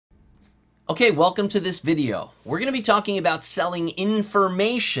Okay, welcome to this video. We're going to be talking about selling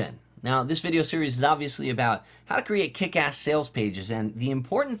information. Now, this video series is obviously about how to create kick-ass sales pages, and the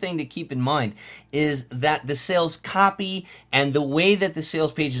important thing to keep in mind is that the sales copy and the way that the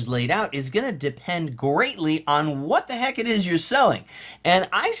sales page is laid out is going to depend greatly on what the heck it is you're selling. And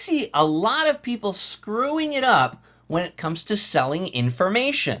I see a lot of people screwing it up when it comes to selling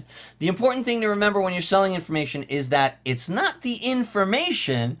information. The important thing to remember when you're selling information is that it's not the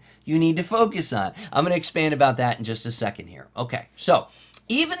information you need to focus on. I'm going to expand about that in just a second here. Okay, so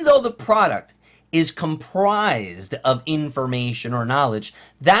even though the product is comprised of information or knowledge,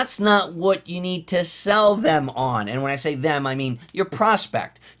 that's not what you need to sell them on. And when I say them, I mean your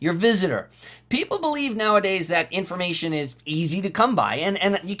prospect, your visitor. People believe nowadays that information is easy to come by,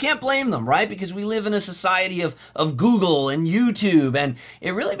 and you can't blame them, right? Because we live in a society of Google and YouTube, and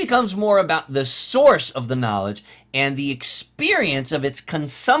it really becomes more about the source of the knowledge and the experience of its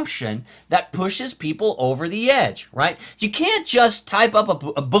consumption that pushes people over the edge, right? You can't just type up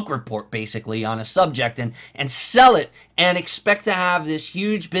a book report, basically, on a subject and sell it and expect to have this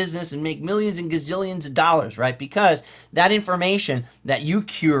huge business and make millions and gazillions of dollars, right? Because that information that you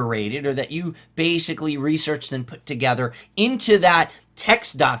curated or that you basically researched and put together into that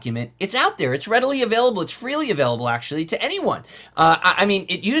text document, it's out there, it's readily available, it's freely available actually to anyone. I mean,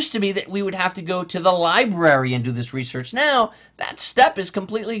 it used to be that we would have to go to the library and do this research. Now that step is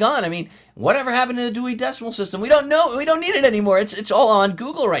completely gone. I mean, whatever happened to the Dewey Decimal System? We don't know. We don't need it anymore. It's all on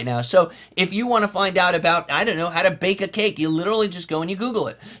Google right now. So if you want to find out about, I don't know, how to bake a cake, you literally just go and you Google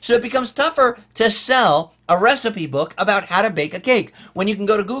it. So it becomes tougher to sell a recipe book about how to bake a cake. When you can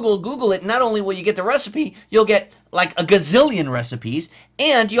go to Google it, not only will you get the recipe, you'll get like a gazillion recipes,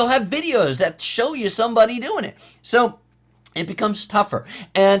 and you'll have videos that show you somebody doing it. So it becomes tougher.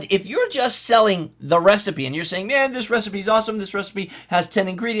 And if you're just selling the recipe and you're saying, man, this recipe is awesome, this recipe has 10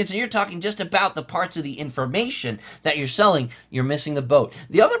 ingredients, and you're talking just about the parts of the information that you're selling, you're missing the boat.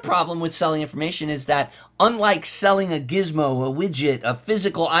 The other problem with selling information is that unlike selling a gizmo, a widget, a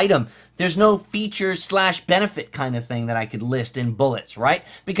physical item, there's no feature/benefit kind of thing that I could list in bullets, right?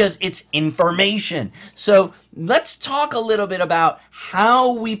 Because it's information. So let's talk a little bit about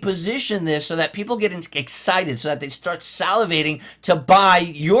how we position this so that people get excited, so that they start salivating to buy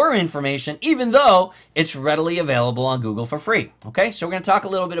your information, even though it's readily available on Google for free. Okay, so we're going to talk a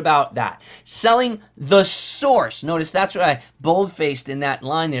little bit about that. Selling the source. Notice that's what I bold-faced in that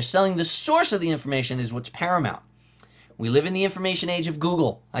line there. Selling the source of the information is what's paramount. We live in the information age of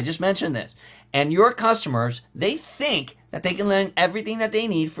Google. I just mentioned this. And your customers, they think that they can learn everything that they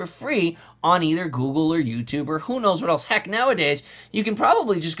need for free on either Google or YouTube or who knows what else. Heck, nowadays, you can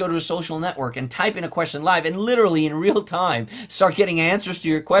probably just go to a social network and type in a question live and literally in real time start getting answers to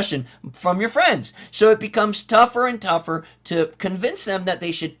your question from your friends. So it becomes tougher and tougher to convince them that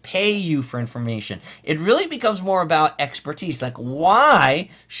they should pay you for information. It really becomes more about expertise. Like, why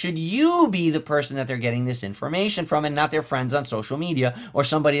should you be the person that they're getting this information from and not their friends on social media or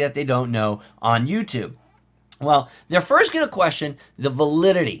somebody that they don't know on YouTube? Well, they're first going to question the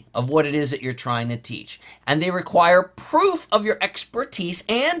validity of what it is that you're trying to teach. And they require proof of your expertise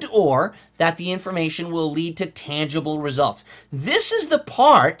and or that the information will lead to tangible results. This is the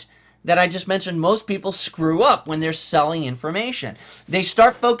part that I just mentioned most people screw up when they're selling information. They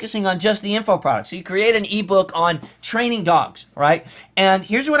start focusing on just the info product. So you create an ebook on training dogs, right? And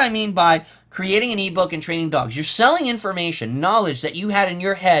here's what I mean by creating an ebook and training dogs. You're selling information, knowledge that you had in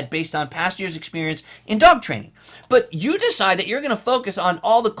your head based on past years' experience in dog training. But you decide that you're going to focus on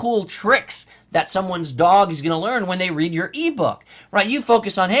all the cool tricks that someone's dog is going to learn when they read your ebook, right? You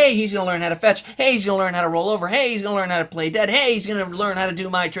focus on, hey, he's going to learn how to fetch. Hey, he's going to learn how to roll over. Hey, he's going to learn how to play dead. Hey, he's going to learn how to do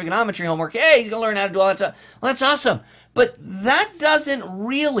my trigonometry homework. Hey, he's going to learn how to do all that stuff. Well, that's awesome. But that doesn't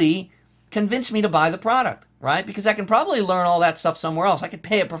really convince me to buy the product, right? Because I can probably learn all that stuff somewhere else. I could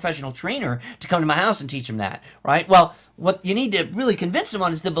pay a professional trainer to come to my house and teach him that, right? Well, what you need to really convince them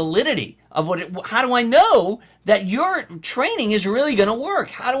on is the validity of how do I know that your training is really going to work?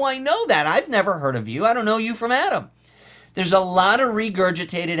 How do I know that? I've never heard of you. I don't know you from Adam. There's a lot of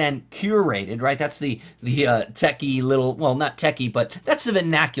regurgitated and curated, right? That's the techie little, well, not techie, but that's the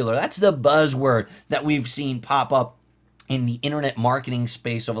vernacular. That's the buzzword that we've seen pop up in the internet marketing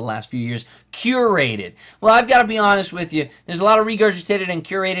space over the last few years. Curated. Well, I've got to be honest with you. There's a lot of regurgitated and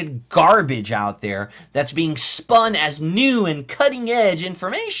curated garbage out there that's being spun as new and cutting edge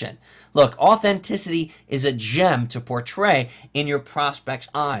information. Look, authenticity is a gem to portray in your prospect's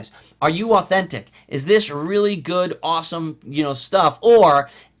eyes. Are you authentic? Is this really good, awesome, stuff? Or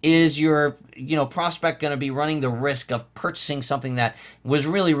is your prospect going to be running the risk of purchasing something that was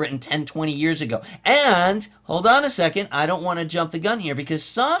really written 10, 20 years ago? And hold on a second, I don't want to jump the gun here, because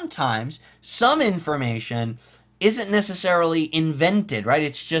sometimes some information isn't necessarily invented, right?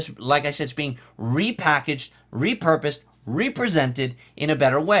 It's just, like I said, it's being repackaged, repurposed, represented in a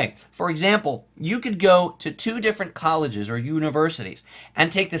better way. For example, you could go to 2 different colleges or universities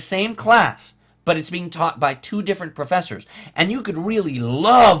and take the same class, but it's being taught by 2 different professors. And you could really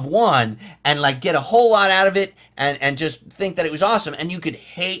love one and like get a whole lot out of it and just think that it was awesome. And you could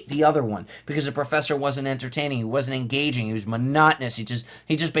hate the other one because the professor wasn't entertaining, he wasn't engaging, he was monotonous. He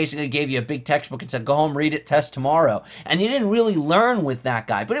just basically gave you a big textbook and said, go home, read it, test tomorrow. And you didn't really learn with that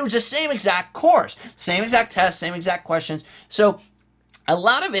guy. But it was the same exact course, same exact test, same exact questions. So a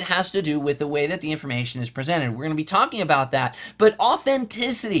lot of it has to do with the way that the information is presented. We're going to be talking about that. But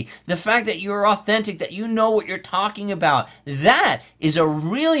authenticity, the fact that you're authentic, that you know what you're talking about, that is a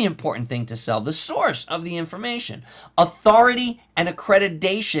really important thing to sell. The source of the information. Authority and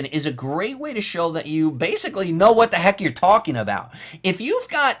accreditation is a great way to show that you basically know what the heck you're talking about. If you've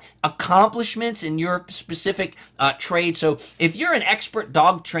got accomplishments in your specific trade, so if you're an expert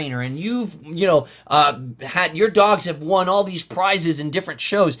dog trainer and you've had your dogs have won all these prizes in different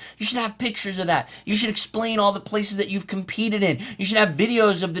shows, you should have pictures of that. You should explain all the places that you've competed in. You should have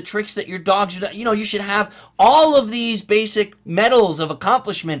videos of the tricks that your dogs are, you should have all of these basic medals of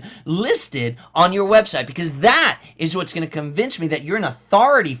accomplishment listed on your website, because that is what's going to convince me that you're an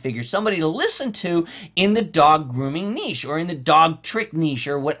authority figure, somebody to listen to in the dog grooming niche or in the dog trick niche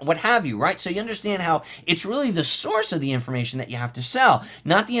or what have you, right? So you understand how it's really the source of the information that you have to sell,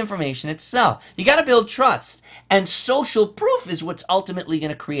 not the information itself. You got to build trust, and social proof is what's ultimately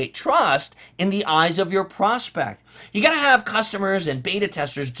going to create trust in the eyes of your prospect. You got to have customers and beta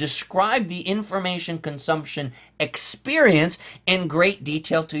testers describe the information consumption experience in great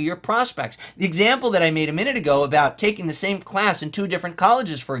detail to your prospects. The example that I made a minute ago about taking the same class in 2 different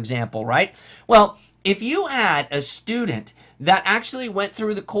colleges, for example, right? Well, if you had a student that actually went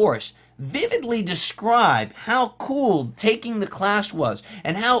through the course, vividly describe how cool taking the class was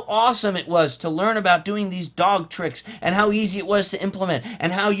and how awesome it was to learn about doing these dog tricks and how easy it was to implement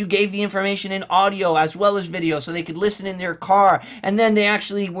and how you gave the information in audio as well as video so they could listen in their car, and then they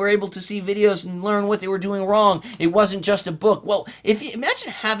actually were able to see videos and learn what they were doing wrong. It wasn't just a book. Well, if you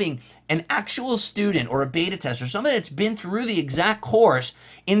imagine having an actual student or a beta tester, somebody that's been through the exact course,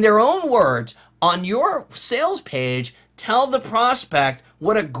 in their own words on your sales page, tell the prospect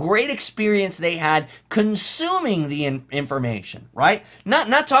what a great experience they had consuming the information, right?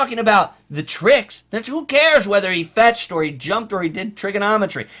 Not talking about the tricks. Who cares whether he fetched or he jumped or he did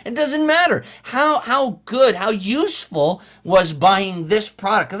trigonometry? It doesn't matter. How good, how useful was buying this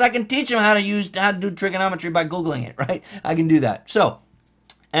product? Because I can teach him how to do trigonometry by Googling it, right? I can do that. So,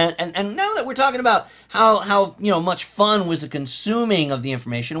 and now that we're talking about how much fun was the consuming of the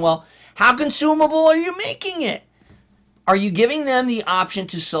information, well, how consumable are you making it? Are you giving them the option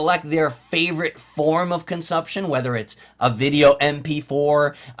to select their favorite form of consumption, whether it's a video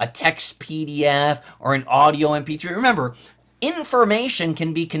MP4, a text PDF, or an audio MP3? Remember, information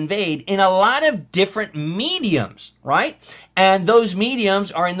can be conveyed in a lot of different mediums, right? And those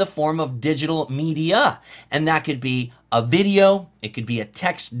mediums are in the form of digital media. And that could be a video, it could be a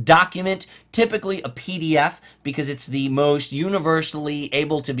text document, typically a PDF, because it's the most universally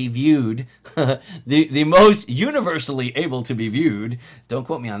able to be viewed. the most universally able to be viewed. Don't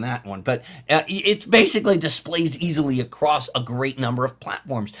quote me on that one, but it basically displays easily across a great number of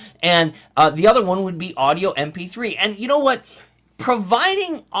platforms. And the other one would be audio MP3. And you know what?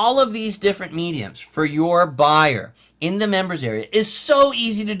 Providing all of these different mediums for your buyer in the members area is so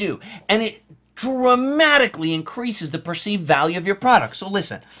easy to do, and it dramatically increases the perceived value of your product. So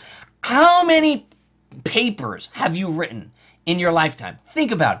listen, how many papers have you written in your lifetime?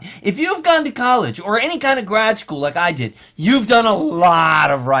 Think about it. If you've gone to college or any kind of grad school like I did, you've done a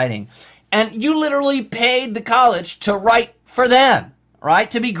lot of writing, and you literally paid the college to write for them, right?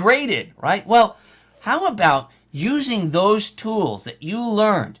 To be graded, right? Well, how about using those tools that you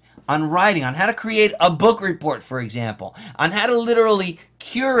learned on writing, on how to create a book report, for example, on how to literally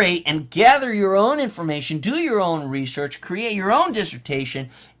curate and gather your own information, do your own research, create your own dissertation,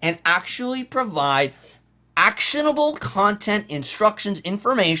 and actually provide actionable content, instructions,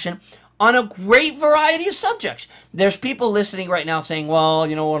 information on a great variety of subjects. There's people listening right now saying, well,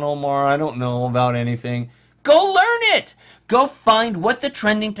 you know what, Omar, I don't know about anything. Go learn it. Go find what the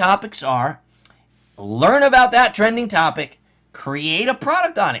trending topics are. Learn about that trending topic. create a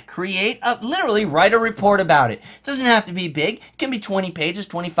product on it. Literally write a report about it. It doesn't have to be big. It can be 20 pages,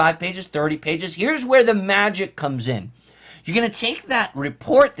 25 pages, 30 pages. Here's where the magic comes in. You're going to take that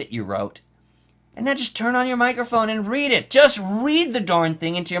report that you wrote and then just turn on your microphone and read it. Just read the darn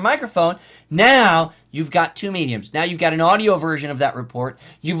thing into your microphone. Now you've got two mediums. Now you've got an audio version of that report.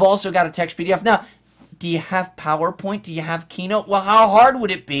 You've also got a text PDF. Now, do you have PowerPoint? Do you have Keynote? Well, how hard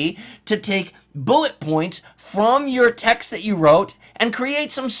would it be to take bullet points from your text that you wrote and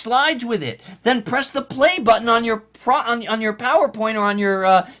create some slides with it? Then press the play button on your on your PowerPoint or on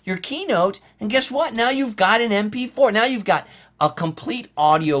your Keynote, and guess what? Now you've got an MP4. Now you've got a complete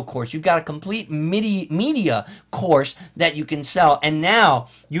audio course. You've got a complete media course that you can sell. And now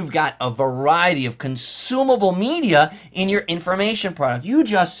you've got a variety of consumable media in your information product. You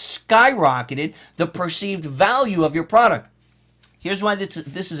just skyrocketed the perceived value of your product. Here's why this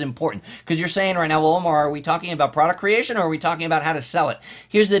is important. Because you're saying right now, well, Omar, are we talking about product creation or are we talking about how to sell it?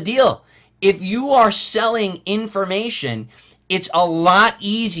 Here's the deal. If you are selling information, it's a lot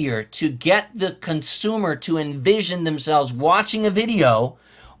easier to get the consumer to envision themselves watching a video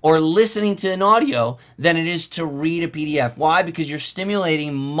or listening to an audio than it is to read a PDF. Why? Because you're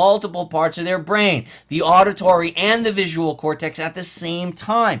stimulating multiple parts of their brain, the auditory and the visual cortex at the same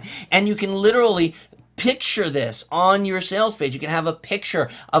time. And you can literally picture this on your sales page. You can have a picture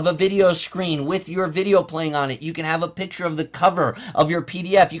of a video screen with your video playing on it. You can have a picture of the cover of your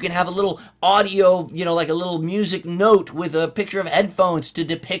PDF. You can have a little audio, like a little music note with a picture of headphones to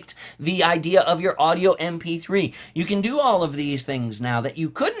depict the idea of your audio MP3. You can do all of these things now that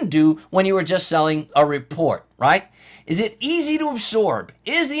you couldn't do when you were just selling a report, right? Is it easy to absorb?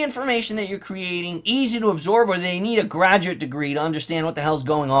 Is the information that you're creating easy to absorb, or do they need a graduate degree to understand what the hell's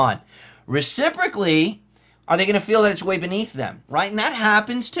going on? Reciprocally, are they going to feel that it's way beneath them, right? And that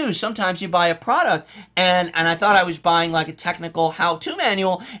happens too. Sometimes you buy a product and I thought I was buying like a technical how-to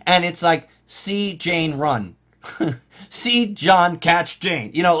manual, and it's like, see Jane run. See John catch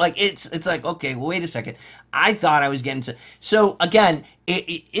Jane. It's like, okay, well, wait a second. I thought I was getting so again,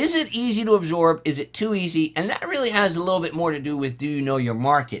 is it easy to absorb? Is it too easy? And that really has a little bit more to do with, do you know your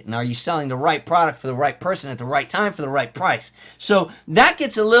market? And are you selling the right product for the right person at the right time for the right price? So that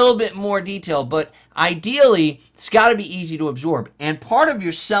gets a little bit more detailed, but ideally, it's got to be easy to absorb. And part of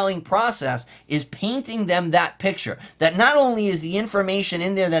your selling process is painting them that picture, that not only is the information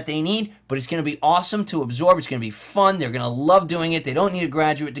in there that they need, but it's going to be awesome to absorb. It's going to be fun. They're going to love doing it. They don't need a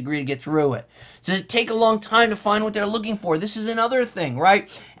graduate degree to get through it. Does it take a long time to find what they're looking for? This is another thing, right?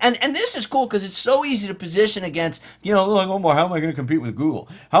 And this is cool because it's so easy to position against, like, Omar, how am I going to compete with Google?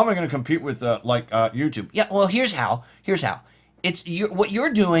 How am I going to compete with, YouTube? Yeah, well, here's how. What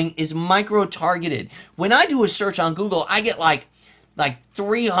you're doing is micro-targeted. When I do a search on Google, I get like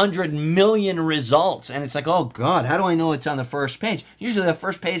 300 million results, and it's like, oh God, how do I know it's on the first page? Usually the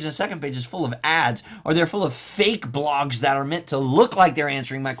first page and the second page is full of ads, or they're full of fake blogs that are meant to look like they're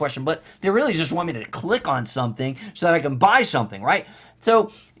answering my question, but they really just want me to click on something so that I can buy something, right?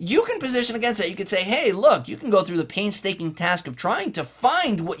 So you can position against that. You could say, hey, look, you can go through the painstaking task of trying to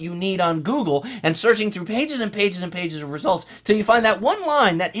find what you need on Google and searching through pages and pages and pages of results till you find that one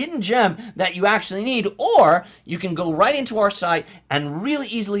line, that hidden gem that you actually need. Or you can go right into our site and really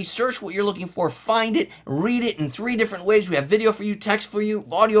easily search what you're looking for, find it, read it in 3 different ways. We have video for you, text for you,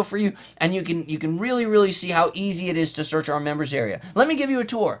 audio for you, and you can really, really see how easy it is to search our members area. Let me give you a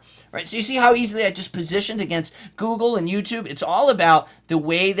tour. Right, so you see how easily I just positioned against Google and YouTube? It's all about the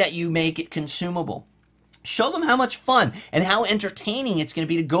way that you make it consumable. Show them how much fun and how entertaining it's going to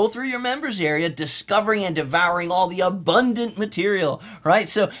be to go through your members area, discovering and devouring all the abundant material, right?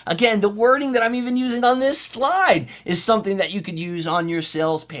 So again, the wording that I'm even using on this slide is something that you could use on your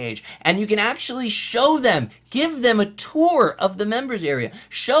sales page. And you can actually show them, give them a tour of the members area.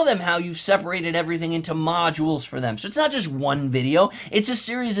 Show them how you've separated everything into modules for them. So it's not just one video, it's a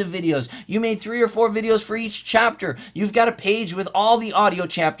series of videos. You made 3 or 4 videos for each chapter. You've got a page with all the audio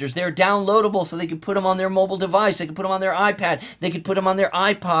chapters. They're downloadable so they can put them on their mobile device. They can put them on their iPad. They can put them on their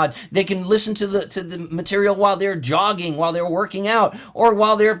iPod. They can listen to the material while they're jogging, while they're working out, or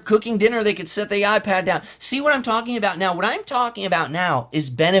while they're cooking dinner. They could set the iPad down. See what I'm talking about now? What I'm talking about now is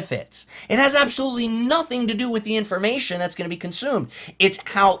benefits. It has absolutely nothing to do with the information that's going to be consumed. It's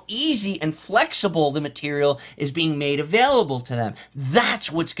how easy and flexible the material is being made available to them.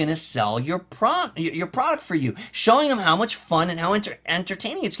 That's what's going to sell your product for you. Showing them how much fun and how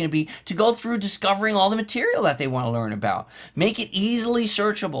entertaining it's going to be to go through discovering all the material that they want to learn about. Make it easily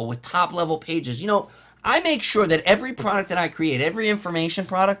searchable with top-level pages. I make sure that every product that I create, every information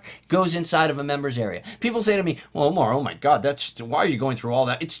product, goes inside of a members area. People say to me, well, Omar, oh my God, why are you going through all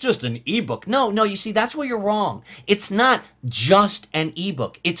that? It's just an ebook. No, you see, that's where you're wrong. It's not just an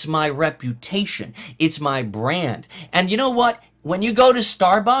ebook. It's my reputation. It's my brand. And you know what? When you go to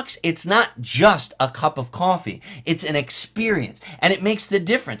Starbucks, it's not just a cup of coffee. It's an experience, and it makes the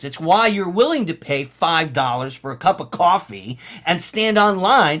difference. It's why you're willing to pay $5 for a cup of coffee and stand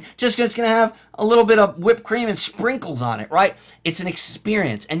online just because it's going to have a little bit of whipped cream and sprinkles on it, right? It's an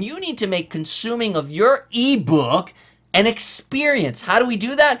experience, and you need to make consuming of your ebook an experience. How do we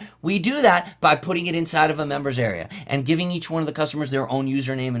do that? We do that by putting it inside of a members area and giving each one of the customers their own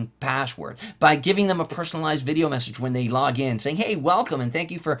username and password, by giving them a personalized video message when they log in saying, hey, welcome and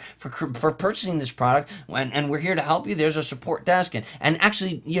thank you for purchasing this product, and we're here to help you. There's a support desk, and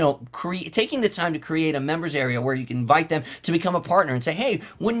actually, taking the time to create a members area where you can invite them to become a partner and say, hey,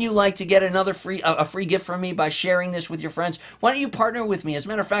 wouldn't you like to get another free gift from me by sharing this with your friends? Why don't you partner with me? As a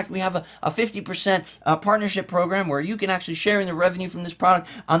matter of fact, we have a 50% partnership program where you can actually share in the revenue from this product.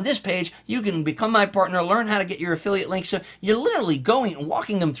 On this page, you can become my partner, learn how to get your affiliate link. So you're literally going and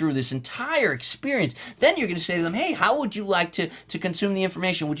walking them through this entire experience. Then you're going to say to them, hey, how would you like to consume the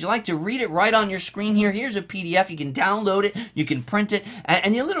information? Would you like to read it right on your screen here? Here's a PDF. You can download it. You can print it.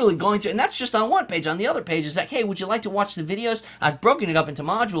 And you're literally going through, and that's just on one page. On the other page is like, hey, would you like to watch the videos? I've broken it up into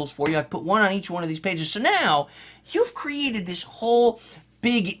modules for you. I've put one on each one of these pages. So now you've created this whole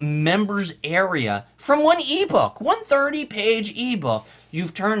big members area from one ebook, one 30-page ebook.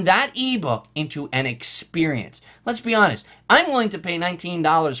 You've turned that ebook into an experience. Let's be honest. I'm willing to pay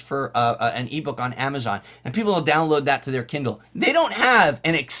 $19 for an ebook on Amazon, and people will download that to their Kindle. They don't have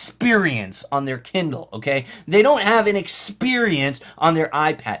an experience on their Kindle, okay? They don't have an experience on their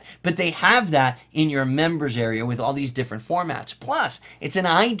iPad, but they have that in your members area with all these different formats. Plus, it's an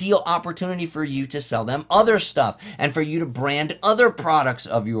ideal opportunity for you to sell them other stuff and for you to brand other products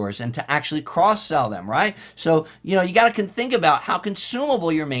of yours and to actually cross-sell them, right? So, you got to think about how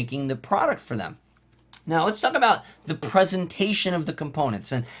consumable you're making the product for them. Now, let's talk about the presentation of the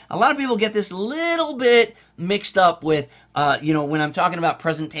components. And a lot of people get this little bit mixed up with, when I'm talking about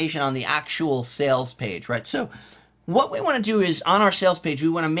presentation on the actual sales page, right? So what we want to do is on our sales page, we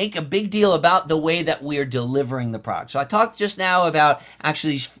want to make a big deal about the way that we are delivering the product. So I talked just now about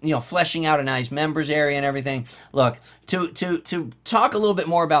actually, fleshing out a nice members area and everything. Look, to talk a little bit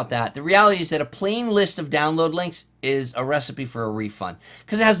more about that, the reality is that a plain list of download links is a recipe for a refund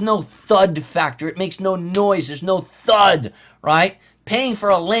because it has no thud factor. It makes no noise. There's no thud, right? Paying for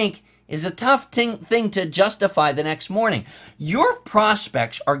a link is a tough thing to justify the next morning. Your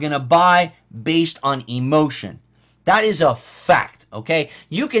prospects are going to buy based on emotion. That is a fact, okay?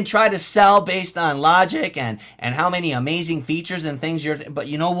 You can try to sell based on logic and how many amazing features and things but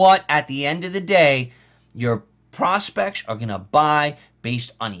you know what? At the end of the day, your prospects are going to buy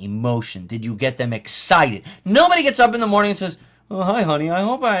based on emotion. Did you get them excited? Nobody gets up in the morning and says, oh, hi, honey.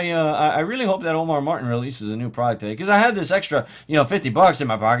 I really hope that Omar Martin releases a new product today because I had this extra, $50 in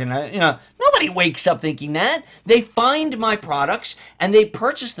my pocket. And nobody wakes up thinking that. They find my products and they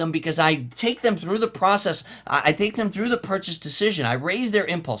purchase them because I take them through the process. I take them through the purchase decision. I raise their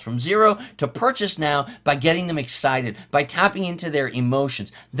impulse from zero to purchase now by getting them excited, by tapping into their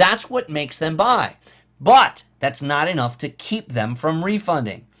emotions. That's what makes them buy. But that's not enough to keep them from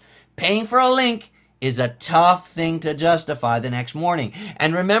refunding. Paying for a link is a tough thing to justify the next morning.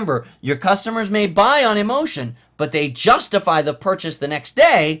 And remember, your customers may buy on emotion, but they justify the purchase the next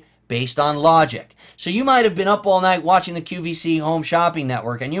day based on logic. So you might have been up all night watching the QVC Home Shopping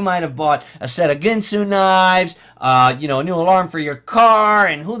Network, and you might have bought a set of Ginsu knives, a new alarm for your car,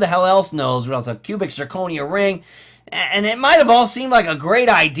 and who the hell else knows what else, a cubic zirconia ring. And it might have all seemed like a great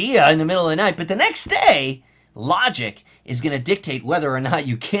idea in the middle of the night, but the next day, logic is going to dictate whether or not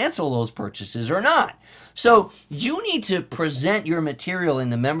you cancel those purchases or not. So you need to present your material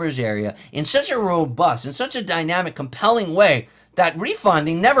in the members area in such a robust, in such a dynamic, compelling way that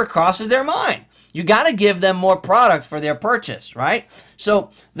refunding never crosses their mind. You got to give them more product for their purchase, right? So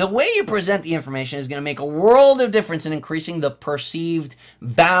the way you present the information is going to make a world of difference in increasing the perceived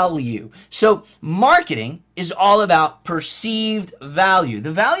value. So marketing is all about perceived value.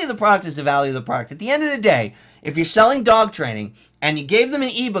 The value of the product is the value of the product. At the end of the day, if you're selling dog training and you gave them an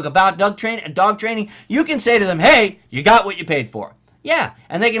ebook about dog training, you can say to them, hey, you got what you paid for. Yeah,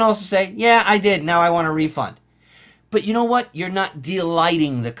 and they can also say, yeah, I did. Now I want a refund. but you know what? You're not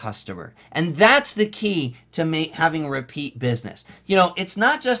delighting the customer. And that's the key to having repeat business. You know, it's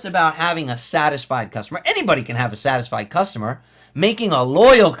not just about having a satisfied customer. Anybody can have a satisfied customer. Making a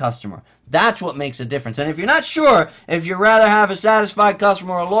loyal customer, that's what makes a difference. And if you're not sure if you'd rather have a satisfied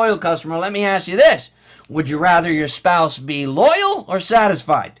customer or a loyal customer, let me ask you this. Would you rather your spouse be loyal or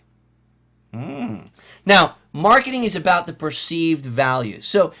satisfied? Now, marketing is about the perceived value.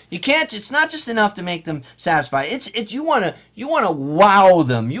 So you can't, it's not just enough to make them satisfied. It's you want to wow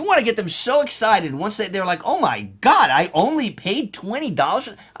them. You want to get them so excited once they're like, "Oh my God, I only paid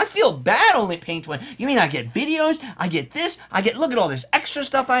 $20. I feel bad only paying $20. You mean I get videos? I get this? Look at all this extra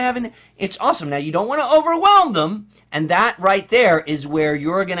stuff I have in there." It's awesome. Now, you don't want to overwhelm them. And that right there is where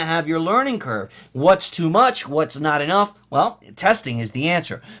you're going to have your learning curve. What's too much? What's not enough? Well, testing is the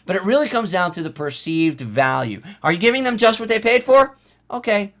answer. But it really comes down to the perceived value. Are you giving them just what they paid for?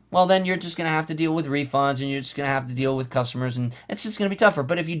 Okay, well then you're just going to have to deal with refunds and you're just going to have to deal with customers and it's just going to be tougher.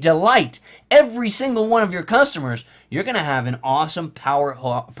 But if you delight every single one of your customers, you're going to have an awesome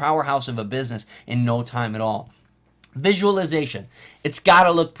powerhouse of a business in no time at all. Visualization. It's got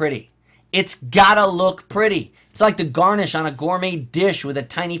to look pretty. It's gotta look pretty. It's like the garnish on a gourmet dish with a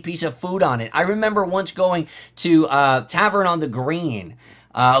tiny piece of food on it. I remember once going to Tavern on the Green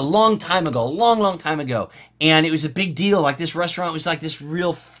a long time ago, and it was a big deal. Like, this restaurant was like this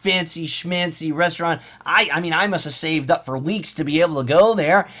real fancy schmancy restaurant. I mean, I must have saved up for weeks to be able to go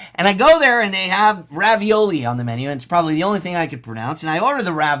there. And I go there and they have ravioli on the menu, and it's probably the only thing I could pronounce. And I order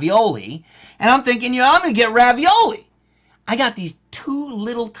the ravioli, and I'm thinking, you know, I'm gonna get ravioli. I got these 2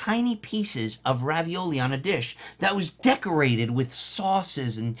 little tiny pieces of ravioli on a dish that was decorated with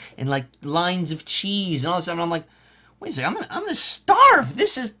sauces and like lines of cheese and all this stuff. And I'm like, wait a second, I'm gonna starve.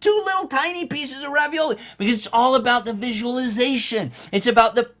 This is 2 little tiny pieces of ravioli, because it's all about the visualization. It's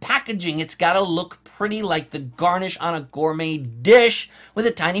about the packaging. It's got to look pretty, like the garnish on a gourmet dish with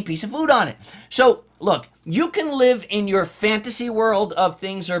a tiny piece of food on it. So look, you can live in your fantasy world of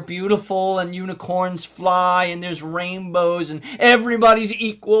things are beautiful and unicorns fly and there's rainbows and everybody's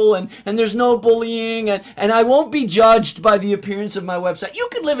equal and there's no bullying and I won't be judged by the appearance of my website. You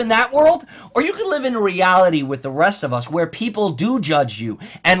can live in that world, or you can live in reality with the rest of us where people do judge you,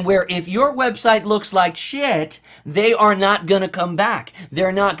 and where if your website looks like shit, they are not going to come back.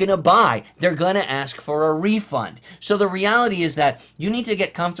 They're not going to buy. They're going to ask for a refund. So the reality is that you need to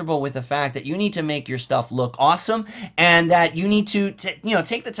get comfortable with the fact that you need to make your stuff look awesome, and that you need to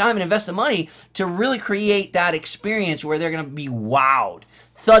take the time and invest the money to really create that experience where they're going to be wowed.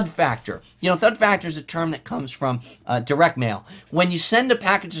 Thud factor. You know, thud factor is a term that comes from direct mail. When you send a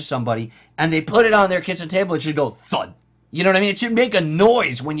package to somebody and they put it on their kitchen table, it should go thud. You know what I mean? It should make a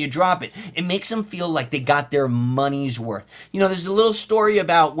noise when you drop it. It makes them feel like they got their money's worth. You know, there's a little story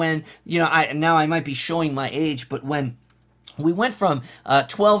about when, you know, now I might be showing my age, but when we went from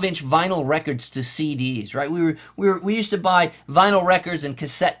 12-inch vinyl records to CDs, right? We used to buy vinyl records and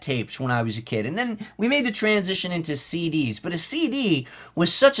cassette tapes when I was a kid, and then we made the transition into CDs. But a CD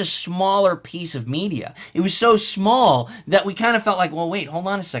was such a smaller piece of media. It was so small that we kind of felt like, well, wait, hold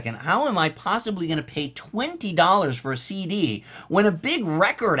on a second. How am I possibly going to pay $20 for a CD when a big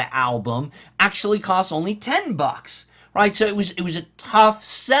record album actually costs only $10? Right, so it was a tough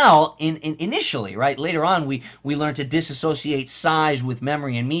sell initially, right? Later on, we learned to disassociate size with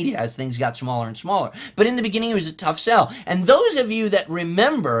memory and media as things got smaller and smaller. But in the beginning, it was a tough sell. And those of you that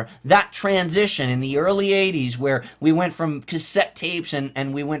remember that transition in the early 80s where we went from cassette tapes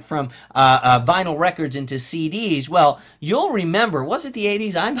and we went from vinyl records into CDs, well, you'll remember, was it the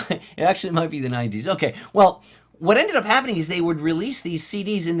 80s? It actually might be the 90s. Okay, well, what ended up happening is they would release these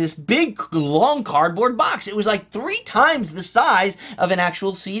CDs in this big, long cardboard box. It was like 3 times the size of an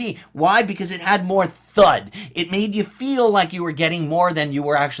actual CD. Why? Because it had more thud. It made you feel like you were getting more than you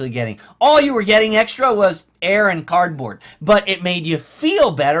were actually getting. All you were getting extra was air and cardboard. But it made you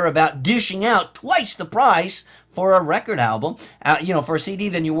feel better about dishing out twice the price for a record album, for a CD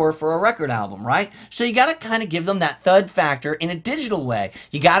than you were for a record album, right? So you got to kind of give them that thud factor in a digital way.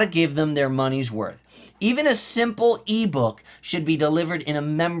 You got to give them their money's worth. Even a simple ebook should be delivered in a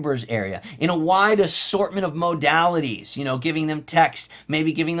members area, in a wide assortment of modalities, you know, giving them text,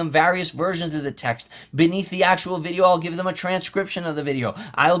 maybe giving them various versions of the text. Beneath the actual video, I'll give them a transcription of the video.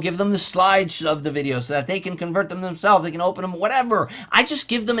 I'll give them the slides of the video so that they can convert them themselves. They can open them, whatever. I just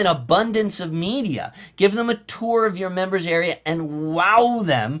give them an abundance of media. Give them a tour of your members area and wow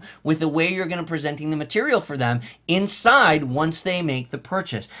them with the way you're going to presenting the material for them inside once they make the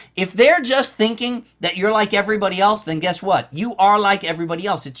purchase. If they're just thinking that that you're like everybody else, then guess what? You are like everybody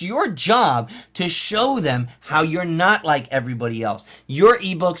else. It's your job to show them how you're not like everybody else. Your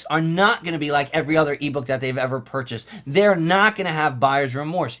ebooks are not going to be like every other ebook that they've ever purchased. They're not going to have buyer's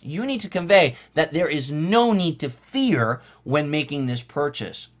remorse. You need to convey that there is no need to fear when making this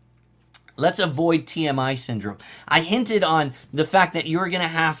purchase. Let's avoid TMI syndrome. I hinted on the fact that you're going to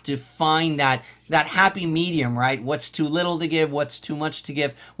have to find that happy medium, right? What's too little to give, what's too much to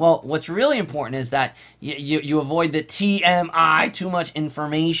give. Well, what's really important is that you avoid the TMI, too much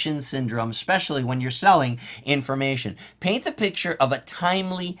information syndrome, especially when you're selling information. Paint the picture of a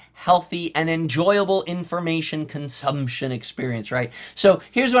timely, healthy, and enjoyable information consumption experience, right? So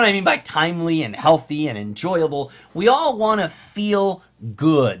here's what I mean by timely and healthy and enjoyable. We all want to feel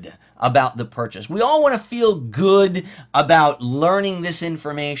good about the purchase. We all want to feel good about learning this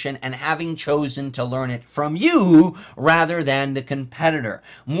information and having chosen to learn it from you rather than the competitor.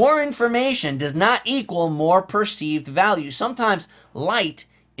 More information does not equal more perceived value. Sometimes light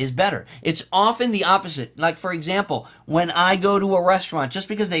is better. It's often the opposite. Like, for example, when I go to a restaurant, just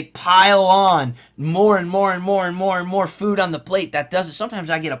because they pile on more and more and more and more and more food on the plate, that does it. Sometimes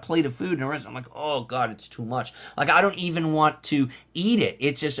I get a plate of food in a restaurant, I'm like, oh God, it's too much. Like, I don't even want to eat it.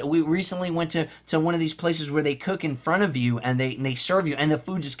 It's just, we recently went to one of these places where they cook in front of you and they serve you, and the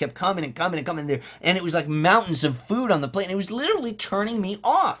food just kept coming and coming and coming there, and it was like mountains of food on the plate, and it was literally turning me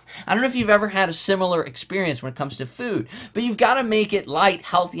off. I don't know if you've ever had a similar experience when it comes to food, but you've got to make it light,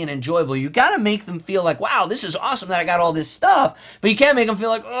 healthy, and enjoyable. You got to make them feel like, wow, this is awesome that I got all this stuff, but you can't make them feel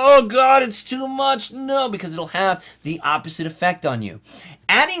like, oh God, it's too much. No, because it'll have the opposite effect on you.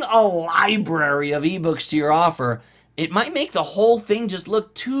 Adding a library of ebooks to your offer, it might make the whole thing just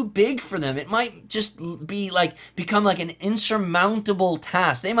look too big for them. It might just become like an insurmountable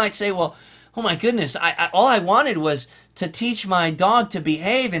task. They might say, well, oh my goodness, all I wanted was to teach my dog to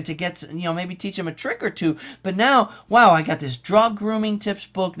behave and to get, maybe teach him a trick or two. But now, wow, I got this dog grooming tips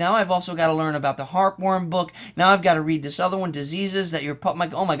book. Now I've also got to learn about the heartworm book. Now I've got to read this other one, diseases that your pup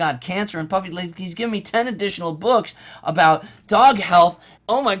might, oh my God, cancer and puppy. He's giving me 10 additional books about dog health.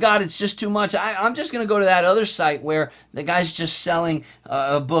 Oh my God, it's just too much. I'm just going to go to that other site where the guy's just selling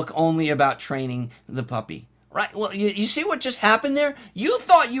a book only about training the puppy. Right? Well, you see what just happened there? You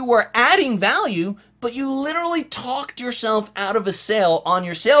thought you were adding value, but you literally talked yourself out of a sale on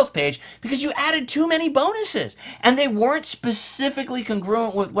your sales page because you added too many bonuses, and they weren't specifically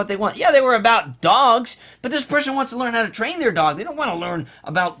congruent with what they want. Yeah, they were about dogs, but this person wants to learn how to train their dog. They don't want to learn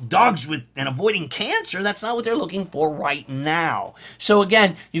about dogs and avoiding cancer. That's not what they're looking for right now. So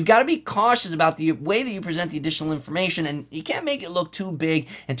again, you've got to be cautious about the way that you present the additional information, and you can't make it look too big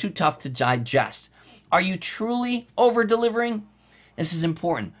and too tough to digest. Are you truly over-delivering? This is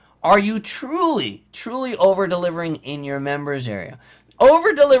important. Are you truly over-delivering in your members area?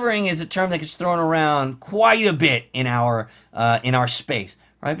 Over-delivering is a term that gets thrown around quite a bit in our space,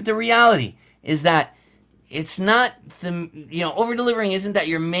 right? But the reality is that it's not over-delivering isn't that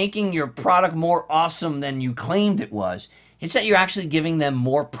you're making your product more awesome than you claimed it was. It's that you're actually giving them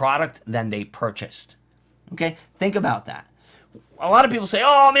more product than they purchased. Okay? Think about that. A lot of people say,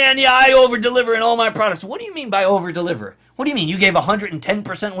 oh man, yeah, I over-deliver in all my products. What do you mean by over-deliver? What do you mean? You gave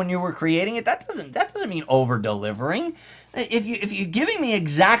 110% when you were creating it? That doesn't mean over-delivering. If you're giving me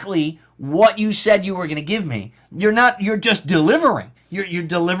exactly what you said you were going to give me, you're just delivering. You're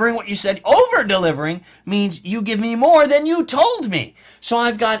delivering what you said. Over-delivering means you give me more than you told me. So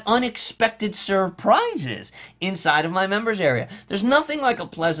I've got unexpected surprises inside of my members area. There's nothing like a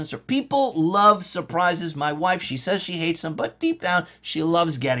pleasant surprise. People love surprises. My wife, she says she hates them, but deep down, she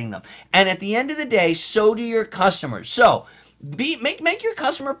loves getting them. And at the end of the day, so do your customers. So make your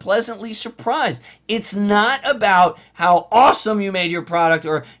customer pleasantly surprised. It's not about how awesome you made your product,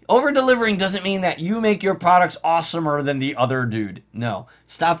 or over-delivering doesn't mean that you make your products awesomer than the other dude. No,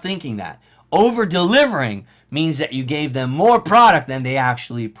 stop thinking that. Over-delivering means that you gave them more product than they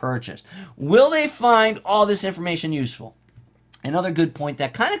actually purchased. Will they find all this information useful? Another good point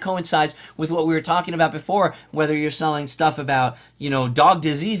that kind of coincides with what we were talking about before, whether you're selling stuff about, dog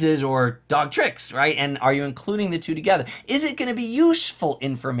diseases or dog tricks, right? And are you including the two together? Is it going to be useful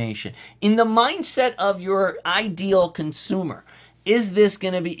information in the mindset of your ideal consumer? Is this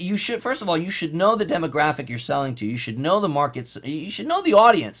going to be, first of all, you should know the demographic you're selling to. You should know the markets. You should know the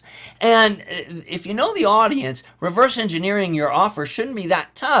audience. And if you know the audience, reverse engineering your offer shouldn't be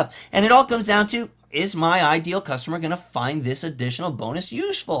that tough. And it all comes down to, is my ideal customer going to find this additional bonus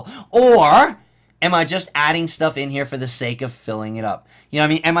useful? Or am I just adding stuff in here for the sake of filling it up?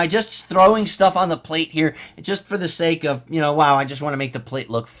 Am I just throwing stuff on the plate here just for the sake of, wow, I just want to make the plate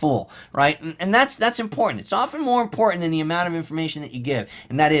look full, right? And that's important. It's often more important than the amount of information that you give.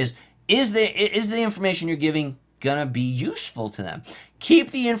 And that is Is the information you're giving gonna be useful to them?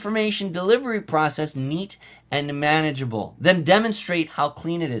 Keep the information delivery process neat and manageable. Then demonstrate how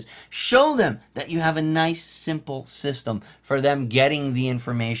clean it is. Show them that you have a nice, simple system for them getting the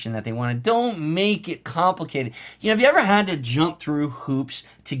information that they want. Don't make it complicated. You know, have you ever had to jump through hoops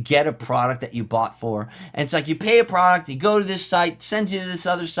to get a product that you bought for? And it's like you pay a product, you go to this site, sends you to this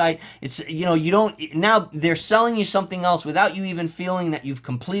other site. It's, you know, you don't, now they're selling you something else without you even feeling that you've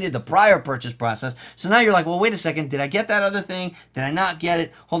completed the prior purchase process. So now you're like, well, wait a second, did I get that other thing? Did I not get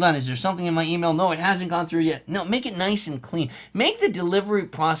it? Hold on, is there something in my email? No, it hasn't gone through yet. No, make it nice and clean. Make the delivery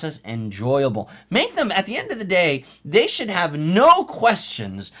process enjoyable. Make them, at the end of the day, they should have no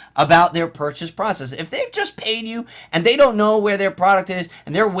questions about their purchase process. If they've just paid you and they don't know where their product is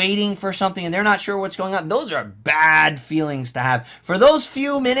and they're waiting for something and they're not sure what's going on, those are bad feelings to have. For those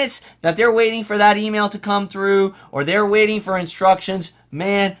few minutes that they're waiting for that email to come through or they're waiting for instructions,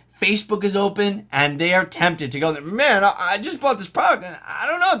 man, Facebook is open and they are tempted to go, man, I just bought this product and I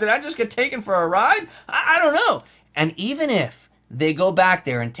don't know, did I just get taken for a ride? I don't know. And even if they go back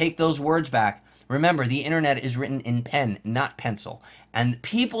there and take those words back, remember, the internet is written in pen, not pencil. And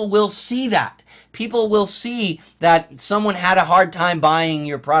people will see that. People will see that someone had a hard time buying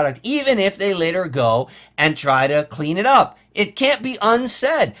your product, even if they later go and try to clean it up. It can't be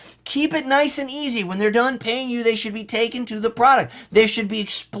unsaid. Keep it nice and easy. When they're done paying you, they should be taken to the product. They should be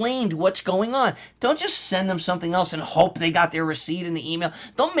explained what's going on. Don't just send them something else and hope they got their receipt in the email.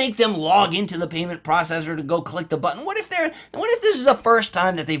 Don't make them log into the payment processor to go click the button. What if this is the first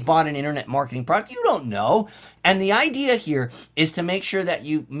time that they've bought an internet marketing product? You don't know. And the idea here is to make sure that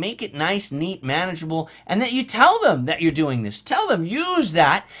you make it nice, neat, manageable, and that you tell them that you're doing this. Tell them, use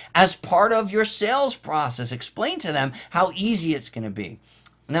that as part of your sales process. Explain to them how easy it's going to be.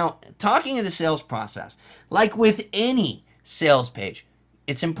 Now, talking of the sales process, like with any sales page,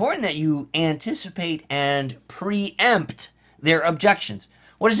 it's important that you anticipate and preempt their objections.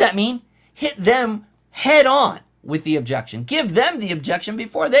 What does that mean? Hit them head on with the objection. Give them the objection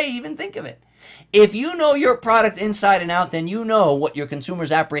before they even think of it. If you know your product inside and out, then you know what your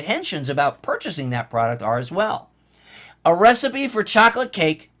consumers' apprehensions about purchasing that product are as well. A recipe for chocolate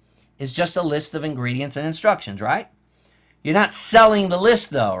cake is just a list of ingredients and instructions, right? You're not selling the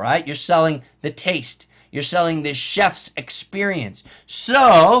list though, right? You're selling the taste. You're selling the chef's experience.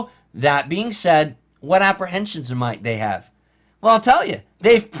 So, that being said, what apprehensions might they have? Well, I'll tell you,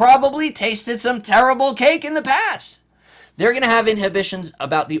 they've probably tasted some terrible cake in the past. They're going to have inhibitions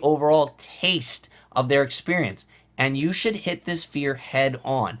about the overall taste of their experience. And you should hit this fear head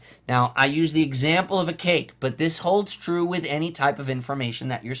on. Now, I use the example of a cake, but this holds true with any type of information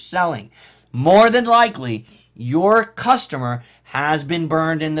that you're selling. More than likely, your customer has been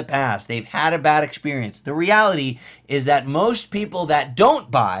burned in the past. They've had a bad experience. The reality is that most people that don't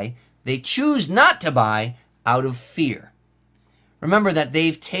buy, they choose not to buy out of fear. Remember that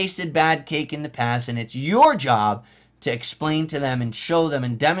they've tasted bad cake in the past, and it's your job to explain to them and show them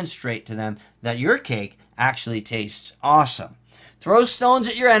and demonstrate to them that your cake actually tastes awesome. Throw stones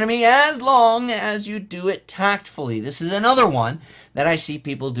at your enemy as long as you do it tactfully. This is another one that I see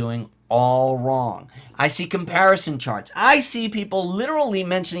people doing all wrong. I see comparison charts. I see people literally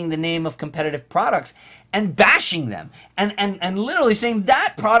mentioning the name of competitive products and bashing them and literally saying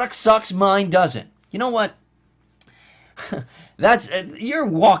that product sucks, mine doesn't. You know what? You're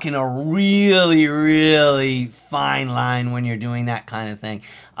walking a really, really fine line when you're doing that kind of thing.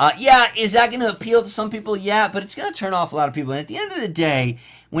 Yeah, is that going to appeal to some people? Yeah, but it's going to turn off a lot of people. And at the end of the day,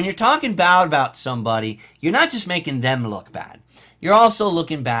 when you're talking bad about somebody, you're not just making them look bad. You're also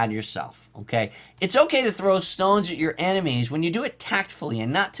looking bad yourself, okay? It's okay to throw stones at your enemies when you do it tactfully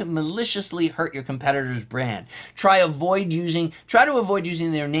and not to maliciously hurt your competitor's brand. Try to avoid using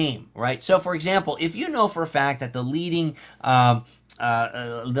their name, right? So, for example, if you know for a fact that the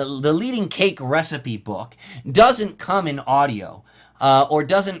leading cake recipe book doesn't come in audio, or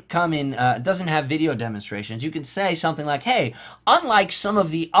doesn't have video demonstrations, you can say something like, hey, unlike some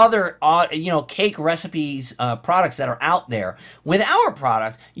of the other cake recipes products that are out there, with our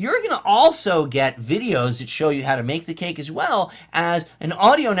product you're going to also get videos that show you how to make the cake as well as an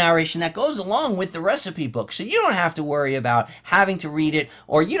audio narration that goes along with the recipe book, so you don't have to worry about having to read it,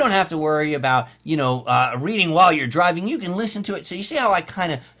 or you don't have to worry about reading while you're driving. You can listen to it. So you see how I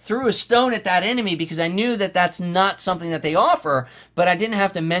kind of threw a stone at that enemy because I knew that that's not something that they offer, but I didn't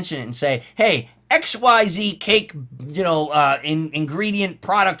have to mention it and say, hey, XYZ cake, ingredient,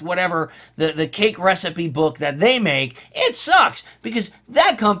 product, whatever, the cake recipe book that they make, it sucks because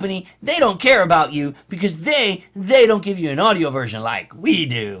that company, they don't care about you because they don't give you an audio version like we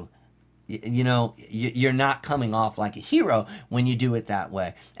do. you know, you're not coming off like a hero when you do it that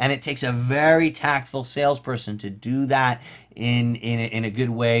way. And it takes a very tactful salesperson to do that in a good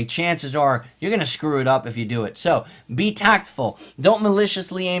way. Chances are you're going to screw it up if you do it. So be tactful. Don't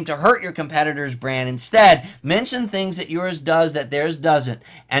maliciously aim to hurt your competitor's brand. Instead, mention things that yours does that theirs doesn't,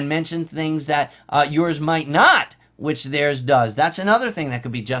 and mention things that yours might not, which theirs does. That's another thing that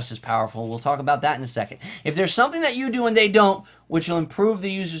could be just as powerful. We'll talk about that in a second. If there's something that you do and they don't, which will improve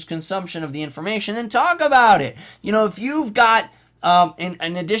the user's consumption of the information, then talk about it. You know, if you've got,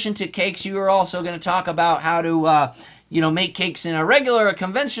 in addition to cakes, you are also going to talk about how to, you know, make cakes in a regular, a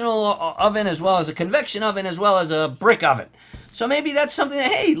conventional oven, as well as a convection oven, as well as a brick oven. So maybe that's something that,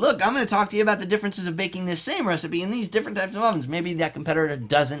 hey, look, I'm going to talk to you about the differences of baking this same recipe in these different types of ovens. Maybe that competitor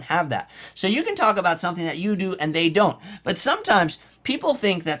doesn't have that. So you can talk about something that you do and they don't. But sometimes people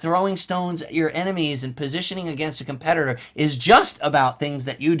think that throwing stones at your enemies and positioning against a competitor is just about things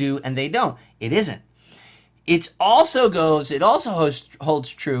that you do and they don't. It isn't. It also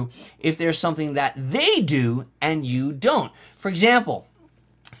holds true if there's something that they do and you don't. For example,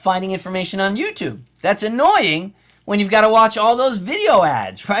 finding information on YouTube. That's annoying when you've got to watch all those video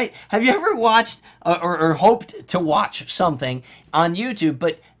ads, right? Have you ever watched or hoped to watch something on YouTube,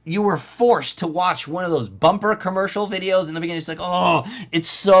 but you were forced to watch one of those bumper commercial videos in the beginning? It's like, oh, it's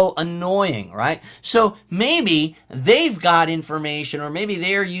so annoying, right? So maybe they've got information, or maybe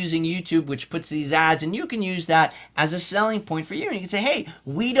they're using YouTube, which puts these ads, and you can use that as a selling point for you. And you can say, hey,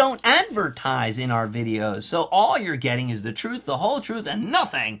 we don't advertise in our videos, so all you're getting is the truth, the whole truth, and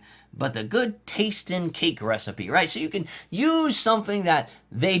nothing but the good tasting cake recipe, right? So you can use something that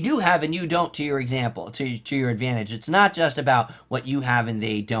they do have and you don't to your example, to your advantage. It's not just about what you have and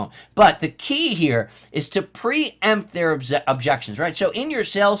they don't. But the key here is to preempt their objections, right? So in your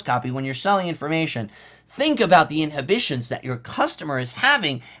sales copy, when you're selling information, think about the inhibitions that your customer is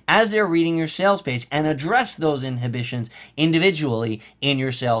having as they're reading your sales page and address those inhibitions individually in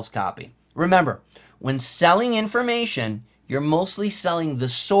your sales copy. Remember, when selling information, you're mostly selling the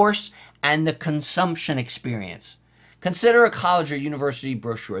source and the consumption experience. Consider a college or university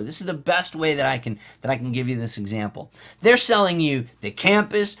brochure. This is the best way that I can give you this example. They're selling you the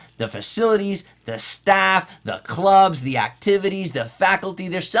campus, the facilities, the staff, the clubs, the activities, the faculty.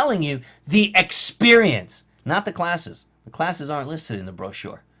 They're selling you the experience, not the classes. The classes aren't listed in the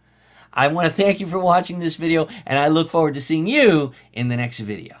brochure. I want to thank you for watching this video, and I look forward to seeing you in the next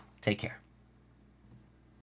video. Take care.